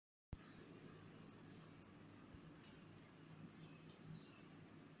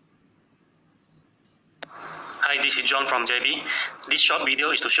this is John from JB. This short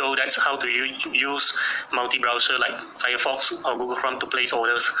video is to show that's how to use multi-browser like Firefox or Google Chrome to place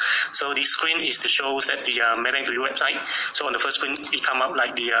orders. So this screen is to show that the Maybank to your website. So on the first screen, it come up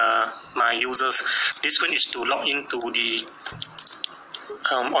like the my users. This screen is to log into the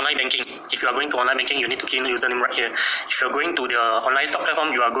online banking. If you are going to online banking, you need to key in the username right here. If you're going to the online stock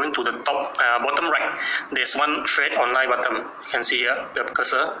platform, you are going to the top bottom right. There's one trade online button. You can see here the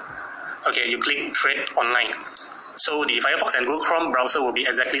cursor. Okay, you click trade online. So the Firefox and Google Chrome browser will be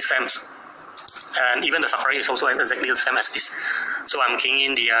exactly the same, and even the Safari is also exactly the same as this. So I'm keying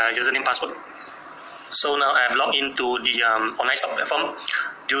in the username password. So now I have logged into the online stock platform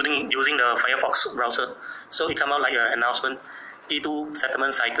using the Firefox browser. So it come out like an announcement. T2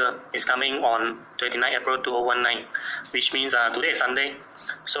 settlement cycle is coming on 29 April 2019, which means today is Sunday.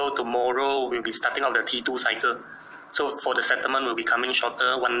 So tomorrow we'll be starting off the T2 cycle. So for the settlement will be coming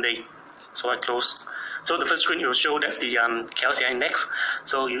shorter 1 day. So I close. So the first screen will show that's the KLCI index.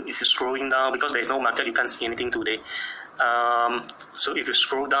 So if you're scrolling down, because there's no market, you can't see anything today. So if you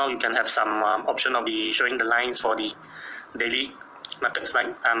scroll down, you can have some option of the showing the lines for the daily markets. Like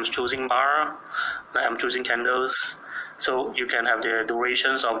I'm choosing bar, like I'm choosing candles. So you can have the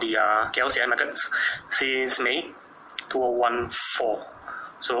durations of the KLCI markets since May 2014.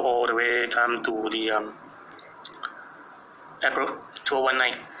 So all the way come to the April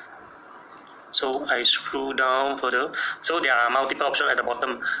 2019. So I scroll down further. So there are multiple options at the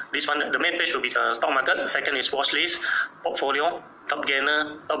bottom. This one, the main page will be the stock market. The second is watch list, portfolio, top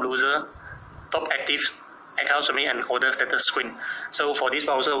gainer, top loser, top active, account summary, and order status screen. So for this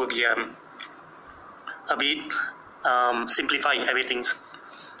browser will be a bit simplifying everything.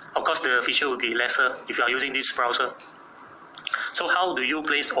 Of course, the feature will be lesser if you are using this browser. So how do you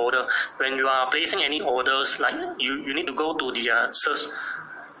place order? When you are placing any orders, like you need to go to the search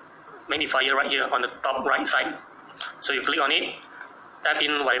magnifier right here on the top right side. So you click on it, type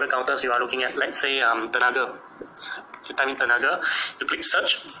in whatever counters you are looking at. Let's say Tenaga. You type in Tenaga, you click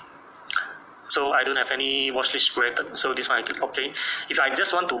search. So I don't have any watch list created, so this one I click OK. If I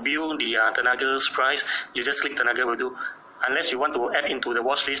just want to view the Tenaga's price, you just click Tenaga will do. Unless you want to add into the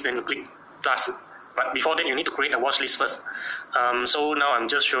watch list, then you click plus. But before that, you need to create a watch list first. So now I'm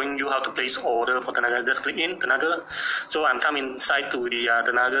just showing you how to place order for Tenaga. Just click in Tenaga. So I'm come inside to the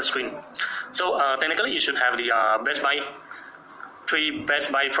Tenaga screen. So technically, you should have the best buy, 3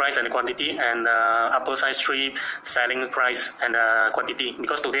 best buy price and quantity, and upper size 3 selling price and quantity.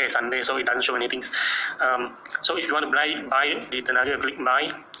 Because today is Sunday, so it doesn't show anything. So if you want to buy the Tenaga, click buy.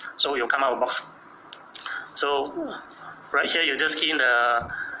 So you'll come out of box. So right here, you just key in the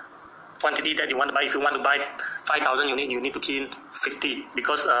quantity that you want to buy. If you want to buy 5,000 units, you need to key in 50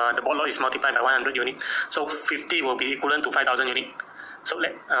 because the bought lot is multiplied by 100 units. So 50 will be equivalent to 5,000 units. So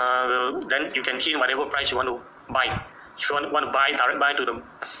then you can key in whatever price you want to buy. If you want to buy direct buy to the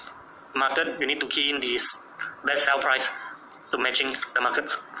market, you need to key in this best sell price to matching the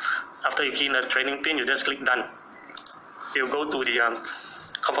markets. After you key in the trading pin, you just click done. You go to the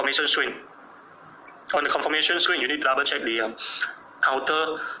confirmation screen. On the confirmation screen, you need to double check the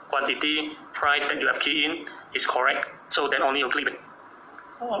counter, quantity, price that you have keyed in is correct. So then only you click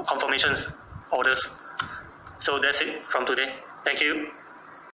the confirmations orders. So that's it from today. Thank you.